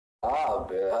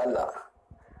هلا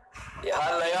يا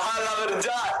هلا يا هلا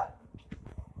بالرجال.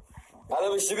 هلا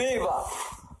بالشبيبة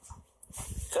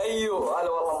خيو. هلا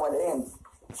والله مولعين.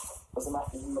 بس ما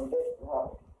احتاج من البيت.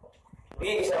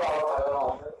 دقيقة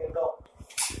شباب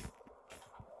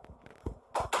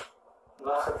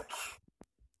باخذك.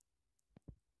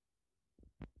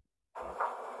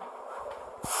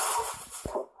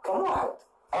 كم واحد؟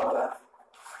 4.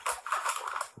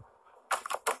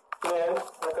 اثنين.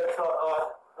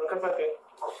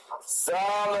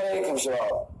 السلام عليكم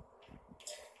شباب.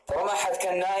 ترى ما حد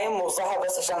كان نايم وصحى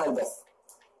بس عشان البث.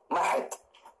 ما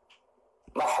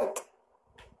حد.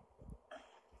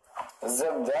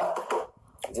 الزبدة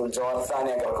جيب الجوال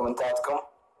الثاني اقرا كومنتاتكم.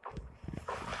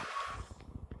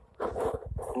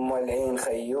 مولعين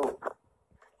خيو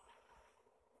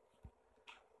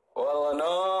والله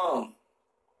نوم.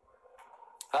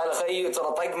 هلا خيو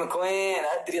ترى طقمك وين؟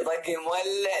 ادري طقمي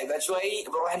مولع. بعد شوي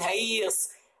بنروح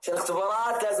نهيص عشان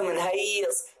الاختبارات لازم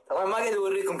نهيص. ترى ما قاعد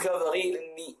اوريكم كفري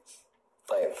لاني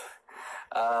طيب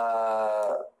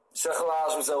شو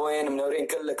خلاص مسوين منورين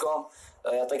كلكم.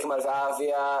 يعطيكم الف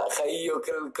عافيه خيو.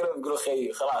 كلهم يقولوا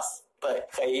خيو خلاص. طيب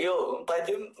خيو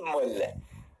طقم مولع.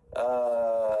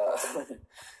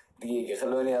 دقيقه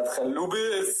خلوني ادخل.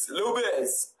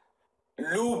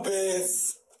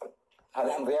 لوبس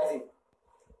هذا حمضياتي.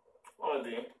 ما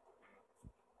ادري.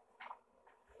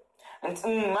 انت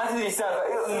ما تدري السالفه.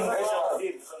 ايش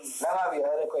لا ما ابي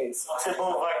هذا كويس.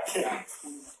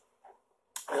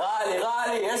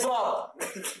 غالي اشرب.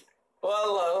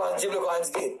 والله روح تجيب لك واحد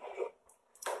جديد.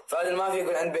 فهذا المافيا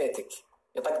يقول عند بيتك.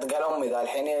 يطقطق على امي ذا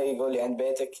الحين يقول لي عند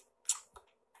بيتك.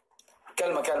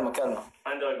 كلمه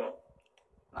عند رقم.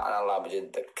 على الله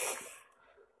بجدك.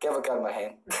 كيف الكلمه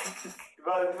الحين؟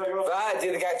 فهد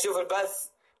اذا قاعد تشوف البث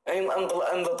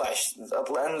انضطع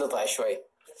شوي.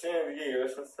 دقيقة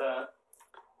وش الساعة؟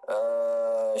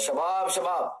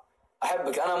 شباب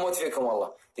احبك انا اموت فيكم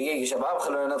والله. دقيقه شباب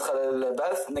خلونا ندخل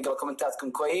البث نقرا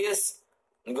كومنتاتكم كويس.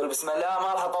 نقول بسم الله.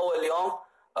 ما راح اطول اليوم.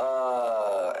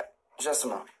 شو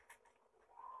اسمه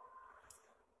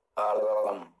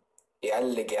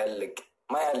يعلق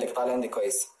ما يعلق. طالع عندي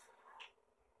كويس.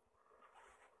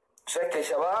 شكل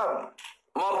شباب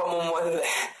مره مو مولع.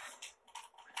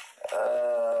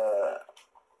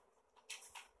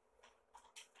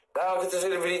 لا كنت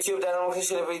اسوي في اليوتيوب. ده انا ما كنت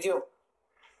اسوي في اليوتيوب.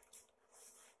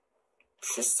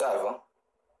 شو السالفه؟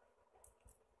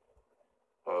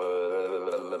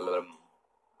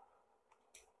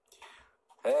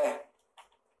 ايه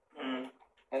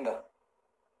عنده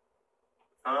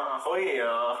اخوي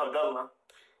عبد الله.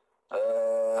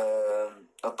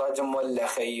 الطاجن مولع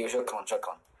خيي. وشكرا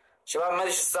شباب. ما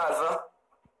ادري شو السالفه.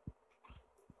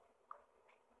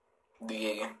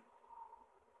 دقيقه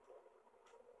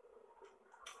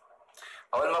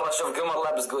اول مره اشوف قمر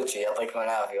لابس جوتشي. يعطيكم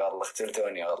العافيه والله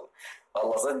اخترتوني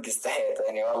والله صدق استحيت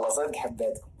يعني. والله صدق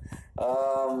حبيتكم.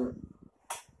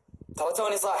 ترى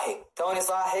توني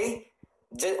صاحي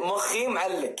مخي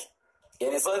معلق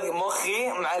يعني. صدق مخي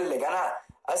معلق. انا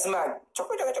اسمع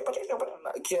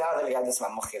كذا. هذا اللي قاعد اسمع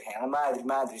مخي الحين. انا ما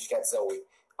ادري ايش قاعد اسوي.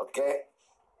 اوكي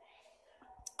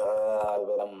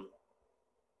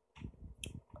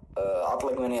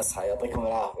اطلق من يصحى. يعطيكم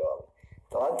العافيه والله.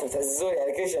 ترى انتم تعززوني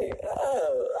على كل شيء.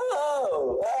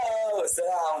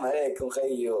 السلام عليكم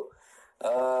خيو.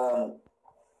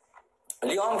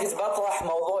 اليوم كنت بطرح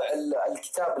موضوع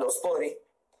الكتاب الأسطوري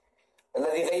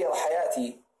الذي غير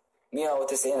حياتي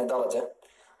 190 درجة.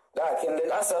 لكن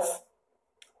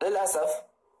للأسف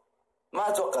ما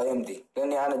أتوقع يمدي.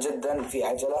 لأني أنا جدا في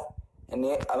عجلة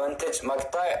أني أمنتج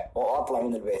مقطع وأطلع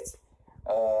من البيت.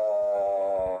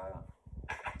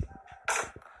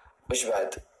 وش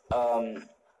بعد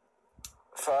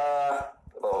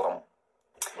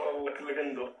والله كله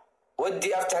عنده.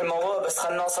 ودي أفتح الموضوع بس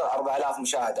خلنا نوصل 4000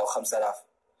 مشاهدة أو 5000.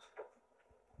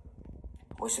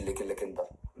 وش اللي كله كندر؟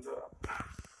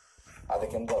 هذا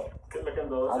كندر. كله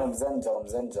كندر. أنا مزنجر.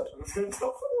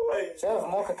 شوف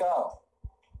مو كاكاو.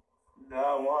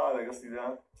 لا مو هذا قصدي.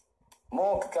 ذا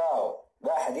مو كاكاو.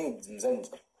 لا حديد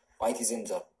مزنجر. وايتي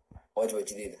زنجر. وجبة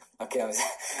جديدة. أوكي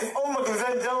أمك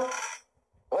مزنجر.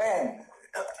 وين؟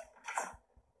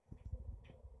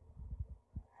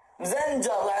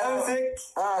 مزنجر. امسك.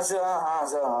 شو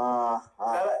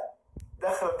لا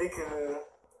دخل ذيك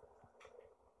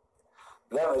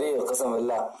لا مريض قسم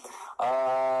بالله.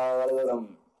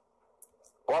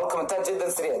 والله كومنتات جدا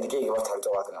سريع. دقيقة بفتح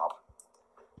الجوال النهار.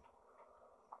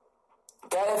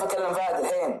 كيف اكلم فهد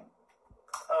الحين؟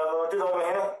 موجود هو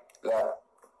هنا؟ لا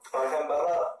كان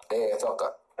برا. ايه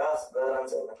اتوقع. بس برا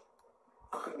نسوي.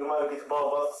 ما لقيت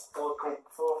بابا.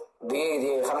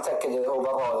 دقيقة خلنا نتأكد هو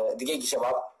برا. دقيقة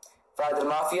شباب فهد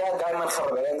المافيا دائما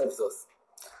نخرب علينا البثوث.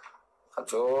 خل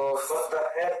نشوف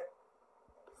فهد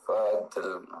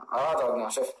هذا ما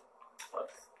شوف.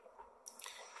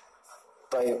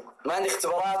 طيب ما عندي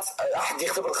اختبارات. احد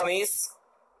يختبر الخميس،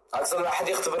 اقصد احد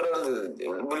يختبر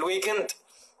بالويكند.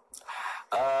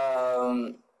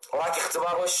 وراك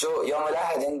اختبار وشو يوم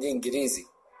الاحد عندي انجليزي.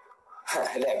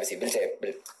 لعبتي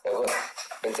بالتيب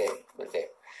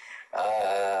بالتيب.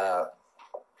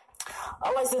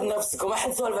 الله يسد نفسك وما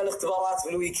حد سولف الاختبارات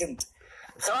بالويكند.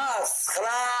 خلاص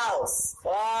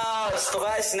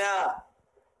طفشنا.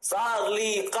 صار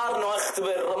لي قرن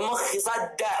واختبر مخي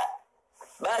صدع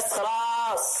بس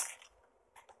خلاص.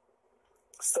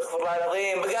 استغفر الله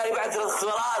العظيم بقالي بعد 3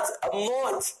 اختبارات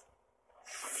اموت.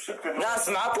 ناس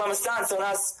معطله مستانسه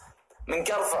وناس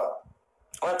منكرفه.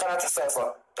 وين قناه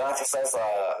حصيصه؟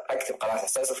 اكتب قناه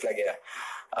حصيصه تلاقيها.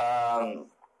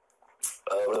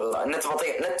 النت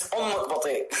بطيء. نت امك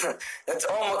بطيء.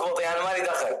 انا مالي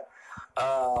دخل.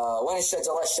 وين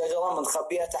الشجره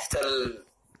منخبيه تحت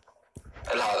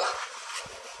هذا.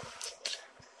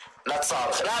 لا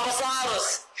تصارخ. لا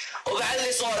بصارخ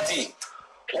وبعلي صوتي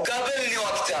وقابلني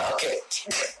وقتها. اوكي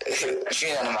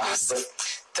شيل انا ما احصل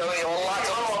توي والله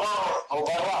هو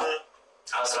برا.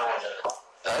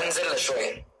 انزل له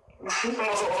شوي.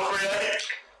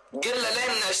 قل له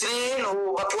لين 20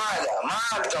 وبطلع له. ما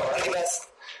اقدر عندي بس.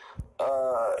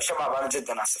 شباب انا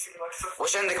جدا اسف.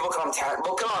 وش عندك بكره امتحان؟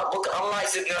 بكره الله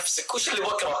يسد نفسك. وش اللي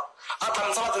بكره؟ اطلع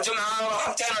من صلاه الجمعه راح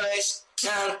امتحن ولا ايش؟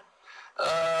 نعم.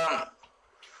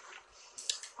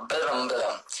 بلم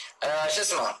شو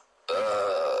اسمه.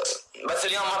 بس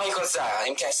اليوم ما راح يكون ساعة،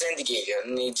 يمكن 20 دقيقة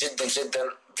لأني جدا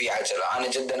في عجلة. أنا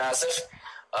جدا آسف.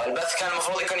 البث كان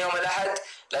المفروض يكون يوم الأحد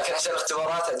لكن عشان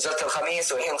الاختبارات أجلت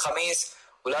الخميس والحين الخميس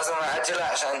ولازم أعجله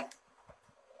عشان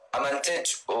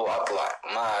أمنتج وأطلع.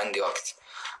 ما عندي وقت.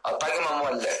 الطقم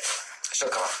مولع.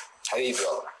 شكرا حبيبي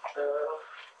والله.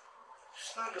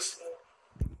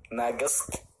 ناقصت.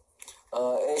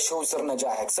 ايش هو سر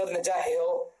نجاحك؟ سر نجاحي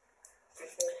هو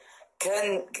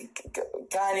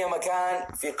كان يوم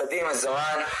كان في قديم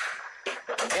الزمان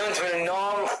قمت من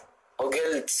النوم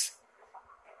وقلت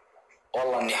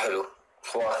والله اني حلو.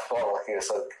 والله كذا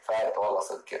صدق فهد. والله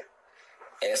صدق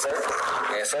يعني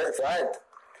صدق فهد.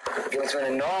 قمت من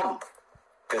النوم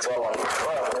قلت والله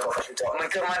من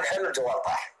كثر ما اني حلو الجوال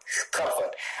طاح.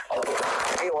 تخفن.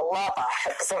 اي والله طاح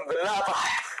قسم بالله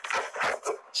طاح.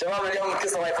 شباب اليوم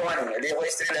انكسر ايفون. اللي يبغى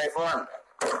يشتري الايفون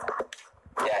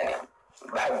يعني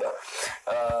بحبه.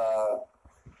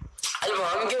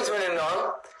 المهم قمت من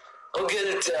النوم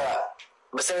وقلت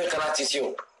بسوي قناة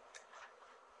يوتيوب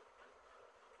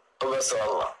وبس.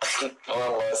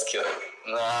 والله بس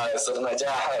كذا يصير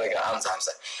نجاح. امزح.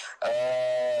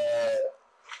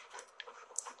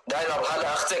 دايلر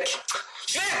هلا اختك.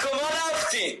 فيكم انا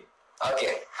اختي.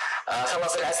 اوكي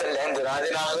خلص العسل اللي عندنا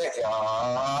هذه ناخذك.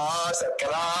 يا سر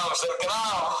كلام.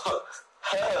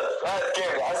 هذا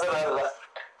كيف العسل هذا؟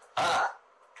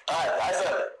 هذا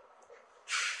عسل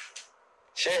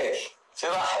شيخ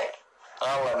شو ضحك.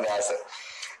 والله اني عسل.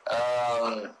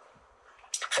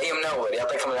 خي منور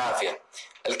يعطيكم العافيه.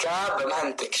 الكاب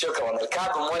مهنتك. شكرا.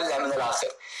 الكاب مولع من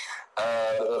الاخر.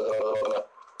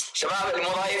 شباب اللي مو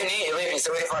ضايفني يضيفني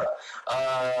يسوي لي فرق.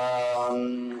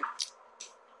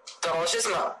 ترى وش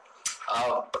اسمه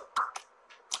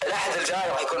الاحد الجاي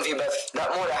راح يكون في بث.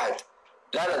 لا مو الاحد.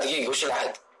 لا دقيقه وش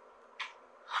الاحد؟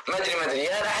 ما ادري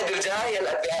يا الاحد الجاي يا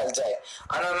الاربعاء الجاي.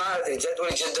 انا ما ادري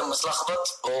جدولي جدا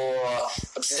متلخبط.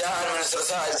 وابتداء من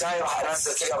الثلاثاء الجاي راح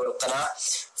انزل كذا بالقناه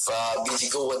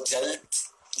فبيجي قوه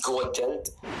جلد.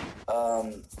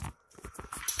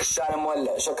 الشارع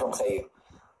مولع. شكرا خيي.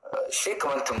 شيكم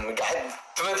انتم قاعد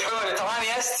تمدحوني.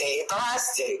 تراني استحي.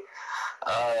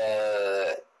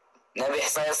 نبي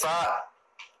حصيصه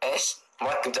ايش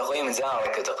مركب تقويم من زمان.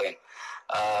 مركب تقويم.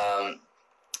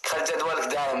 خل جدولك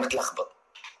دائما متلخبط.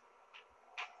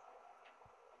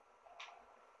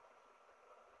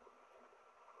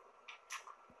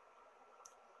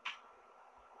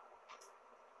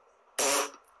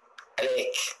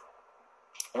 عليك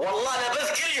والله انا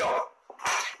بث كل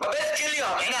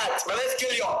يوم عناد. ببث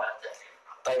كل يوم.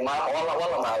 طيب ما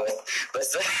والله ما بث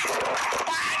بس.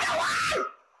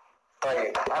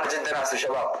 طيب انا جدا اسف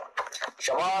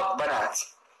شباب بنات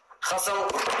خصم.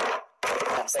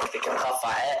 امسكتك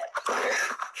مخفى.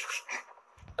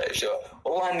 طيب شو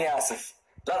والله اني اسف.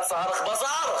 لا تصارخ.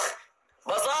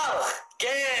 بصارخ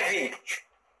كيفي.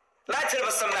 لا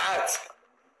تلبس سماعات.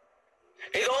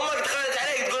 اذا امك دخلت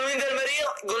عليك تقول مين ذا المريض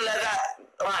قول له ذا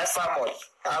راعي صامول.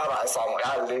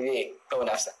 هذا اللي هو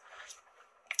نفسه.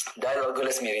 دايلر قول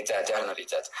اسمي ريتاج. اهلا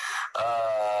ريتاج.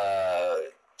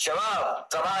 شباب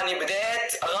تراني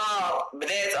بديت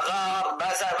اغار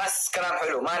بس كلام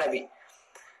حلو ما نبي.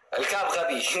 الكاب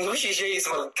غبي. وش شيء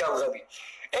اسمه الكاب غبي؟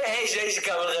 ايش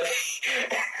الكاب الغبي؟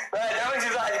 اول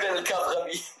شيء واحد يقول الكاب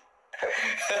غبي.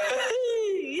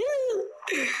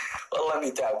 والله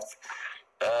اني تعبت.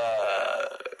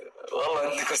 والله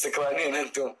انكم سكرانين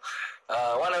انتم.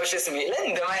 وانا وش اسمي؟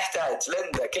 لندا ما يحتاج،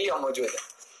 لندا كل يوم موجوده.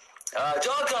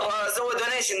 جوكر سوى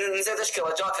دونيشن، نسيت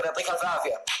اشكره. جوكر يعطيك الف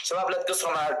عافيه. شباب لا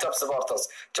تقصروا مع التوب سبورترز،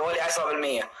 جوالي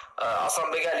 10%.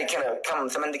 اصلا بقى لي كم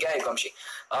 8 دقائق وامشي.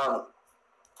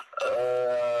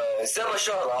 سر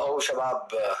الشهرة هو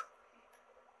شباب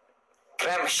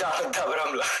كريم الشعر الداب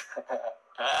رملة.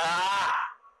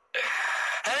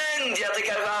 هند يعطيك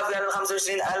الف عافيه.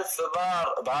 25,000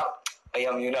 بار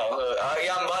ايام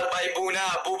ايام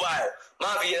بايبونا بوبا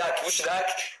ما في ذاك. وش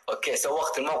ذاك؟ اوكي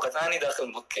سوقت الموقع ثاني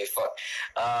داخل. اوكي فاك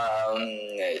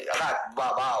هذاك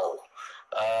باو.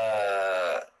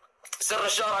 سر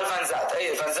الشهرة الفانزات.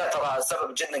 اي الفانزات ترى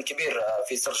سبب جدا كبير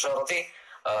في سر شهرتي.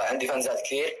 عندي فانزات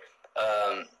كثير.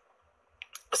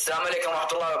 السلام عليكم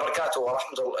ورحمة الله وبركاته.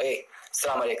 ورحمة الله. ايه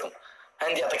السلام عليكم.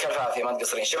 هندي يعطيك الف عافيه. ما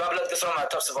تقصرين شباب، لا تقصرون مع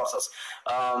التوب سبورترز.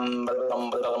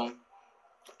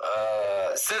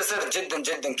 سر جدا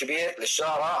جدا كبير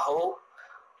للشهرة هو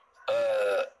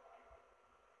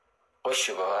وش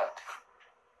هو؟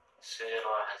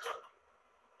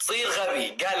 تصير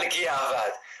غبي. قال لك اياها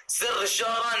فهد. سر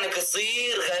الشهرة انك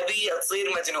تصير غبي،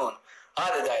 تصير مجنون.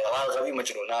 هذا دايلر، هذا غبي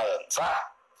مجنون. هذا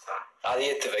صح؟ هذا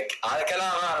يتفق. هذا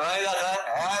كلام ما يدخل.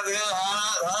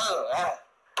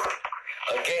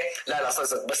 اوكي لا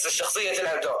صدق. بس الشخصية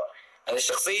تلعب دور.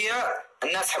 الشخصية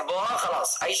الناس حبوها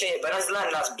خلاص، اي شيء بنزله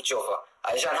الناس بتشوفه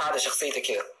عشان هذا شخصيته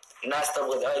كذا. الناس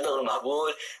تبغى دايلر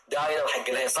المهبول، دايلر حق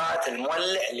الهيصات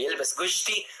المولع اللي يلبس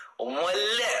قشتي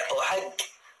ومولع وحق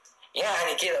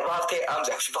يعني كذا. باطي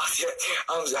امزح وش باطي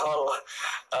امزح والله.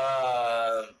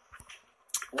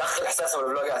 دخل احساسه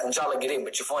بالفلوجات ان شاء الله قريب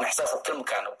بتشوفون احساسه بكل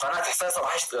مكان. وقناة احساسه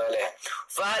راح يشتغل عليها.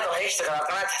 فهد راح يشتغل على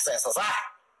قناة احساسه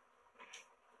صح؟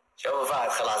 شوفوا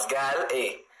فهد خلاص قال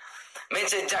ايه. مين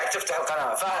شجعك تفتح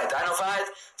القناة؟ فهد. انا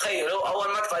وفهد تخيلوا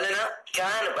اول مقطع لنا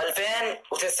كان ب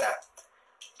 2009.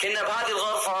 كنا بهذه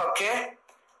الغرفة اوكي،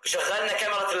 وشغلنا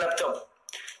كاميرا اللابتوب.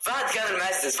 فهد كان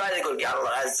المعزز. فهد يقول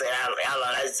يلا عز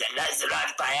يلا نزل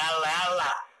مقطع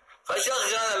يلا.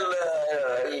 فشغل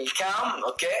الكام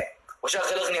اوكي،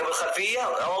 وشغل اغنية بالخلفية.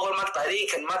 اول مقطع لي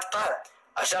كان مقطع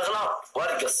اشغله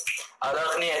وارقص على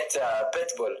اغنية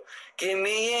بيتبول Give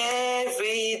me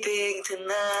everything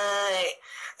tonight.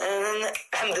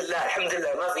 الحمد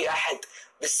لله ما في احد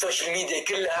بالسوشيال ميديا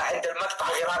كلها عنده المقطع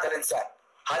غير هذا الانسان.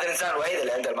 هذا الانسان الوحيد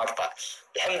اللي عنده المقطع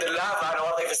الحمد لله. فانا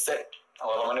وظيف في السر.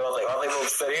 والله ماني وظيف في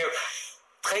السرير.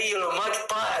 تخيلوا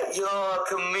مقطع يا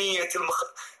كمية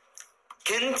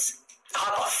كنت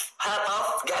هطف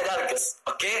قاعد ارقص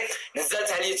اوكي.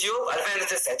 نزلت على اليوتيوب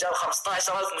 2009 جاب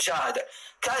 15,000 مشاهدة.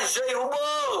 كان شيء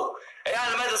وبو.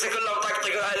 عيال المدرسة كلهم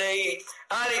طقطقوا علي.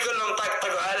 هذه كلهم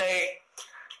طقطقوا علي.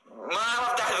 ما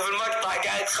عرفت احذف المقطع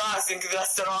قاعد خاسم كذا 3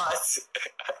 سنوات.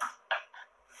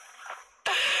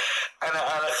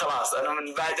 انا خلاص انا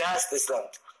من بعدها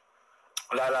استسلمت.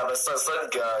 لا بس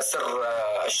صدق سر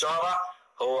الشهرة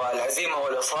هو العزيمة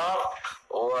والإصرار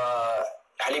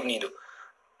وحليب نيدو.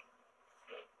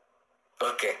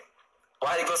 اوكي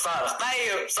واحد يقول صارخ.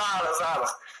 طيب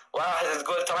صارخ. واحد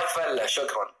تقول تراك فله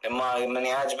شكرا لما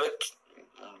ماني عاجبك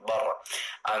برا.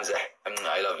 امزح.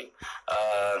 اي لاف يو.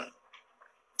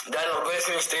 دايلر قول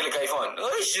اسمي اشتري لك ايفون.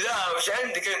 وش ذا وش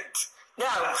عندك انت؟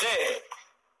 نعم خير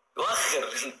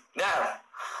وخر. نعم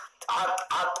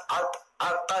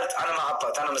عطلت. انا ما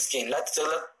عطلت انا مسكين. لا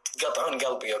تقطعون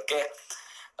قلبي اوكي.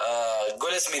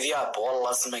 قول اسمي ذياب.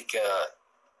 والله اسمك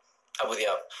ابو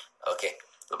ذياب اوكي.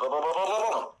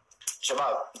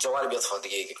 شباب جوالي بيطفى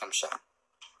دقيقة كم شهر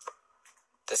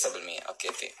 9%.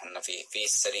 اوكي احنا في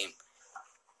السليم.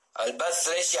 البث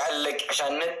ليش يعلق؟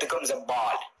 عشان نتكم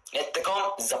زبال.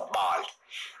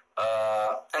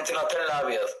 انت نوتيلا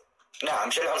ابيض.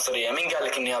 نعم شو العنصرية؟ مين قال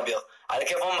لك اني ابيض؟ على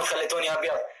كيف امك خليتوني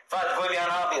ابيض؟ فتقول لي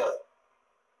انا ابيض.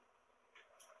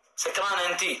 سكران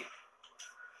انتي.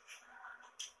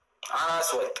 انا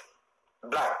اسود.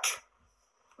 بلاك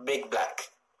بيج بلاك.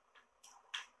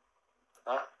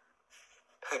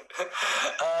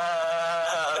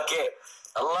 اوكي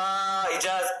الله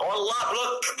ايجاز.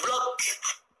 والله بلوك.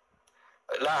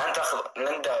 لا انت اخذ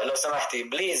لندا لو سمحتي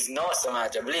بليز. نو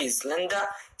سماجة بليز. لندا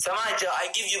سماجة I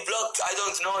give you block I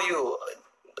don't know you.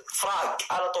 فراق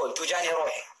على طول. توجعني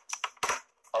روحي.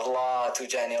 الله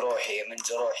توجعني روحي من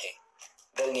جروحي.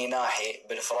 ذلني ناحي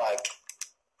بالفراق.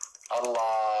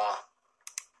 الله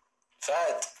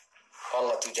فهد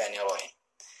والله توجعني روحي.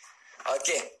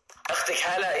 اوكي اختك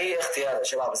هلا؟ اي اختي هذا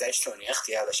شباب، ازعجتوني.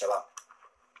 اختي هذا شباب.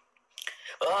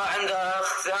 عندها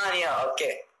اخت ثانية.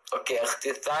 اوكي اختي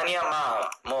الثانية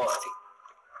مو اختي.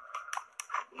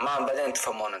 ما بعدين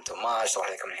تفهمون انتم، ما اشرح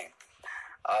لكم الحين.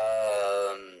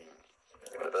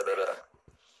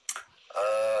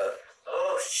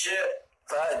 اوه شيت.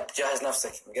 فهد جهز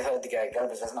نفسك، بقى 3 دقائق. قال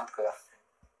بس اسمعك كذا.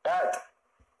 فهد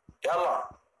يلا.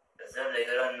 الزملاء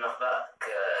يقولون مخبأك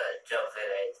جاب في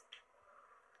العيد.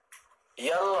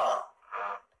 يلا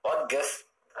وقف.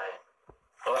 طيب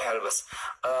روح البس.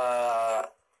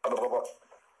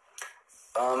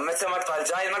 متى المقطع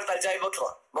الجاي؟ المقطع الجاي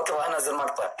بكره انزل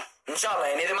مقطع ان شاء الله.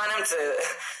 يعني اذا ما نمت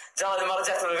ان شاء الله، اذا ما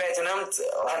رجعت من البيت ونمت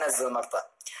راح انزل المقطع.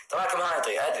 تراكم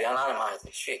هايطي ادري، انا ما هايطي.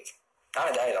 ايش فيك؟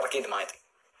 انا دايلر اكيد ما هايطي.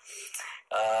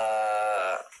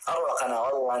 اروع قناه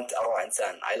والله، انت اروع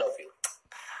انسان. I love you.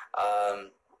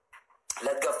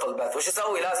 لا تقفل البث. وش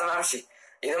اسوي؟ لازم امشي.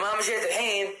 اذا ما مشيت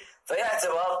الحين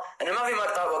فيعتبر انه ما في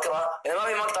مقطع بكره. اذا ما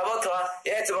في مقطع بكره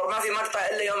يعتبر ما في مقطع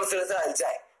الا يوم الثلاثاء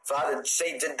الجاي. فهذا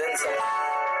شيء جدا سيء.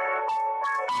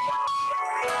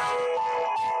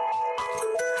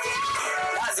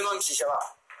 لازم امشي شباب.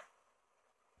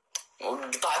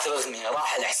 وقطعت رزمي،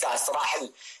 راح الاحساس، راح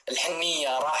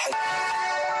الحنيه، راح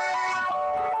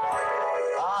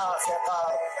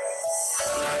خطر.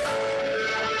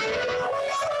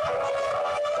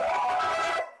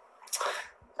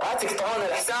 لا تقطعون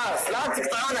الاحساس، لا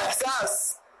تقطعون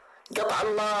الاحساس. قطع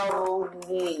الله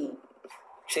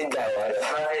شو الدعوه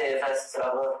هذا؟ ما في فاست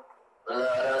ترافل.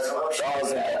 لا لازم امشي.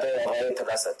 لازم تعطيه راية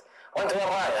الاسد. وانت وين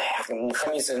رايح؟ من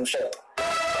خميس المشط.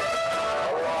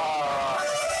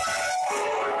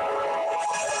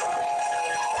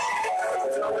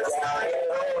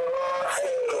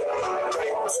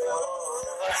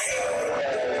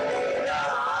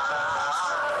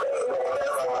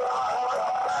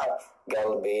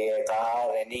 قلبي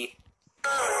يقهرني.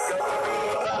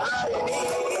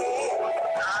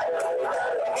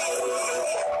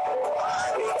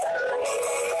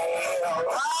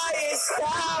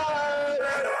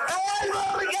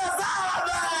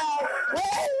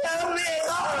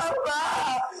 واللي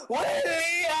أحبه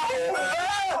واللي أحبه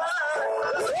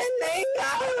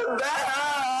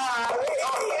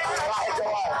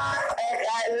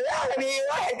خلاني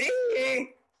وحدي.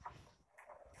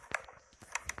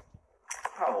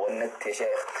 أبو النت يا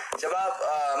شيخ. شباب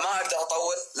ما أقدر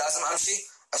أطول، لازم أمشي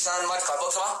عشان مقطع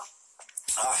بكرة.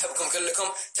 أحبكم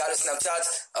كلكم. تعالوا سناب شات،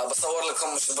 بصور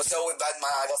لكم وش بسوي بعد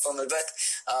ما أقفل من البيت.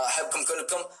 أحبكم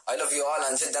كلكم. I love you all.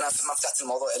 أنا جدا آسف ما فتحت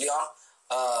الموضوع اليوم.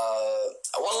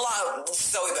 والله وش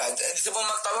أسوي بعد؟ إذا تبون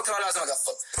مقطع بكرة لازم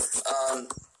أقفل.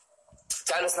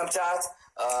 تعالوا سناب شات.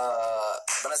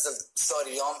 بنزل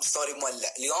ستوري اليوم، ستوري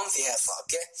مولع اليوم في هيصة.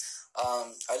 أوكي.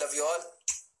 I love you all.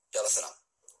 يلا سلام.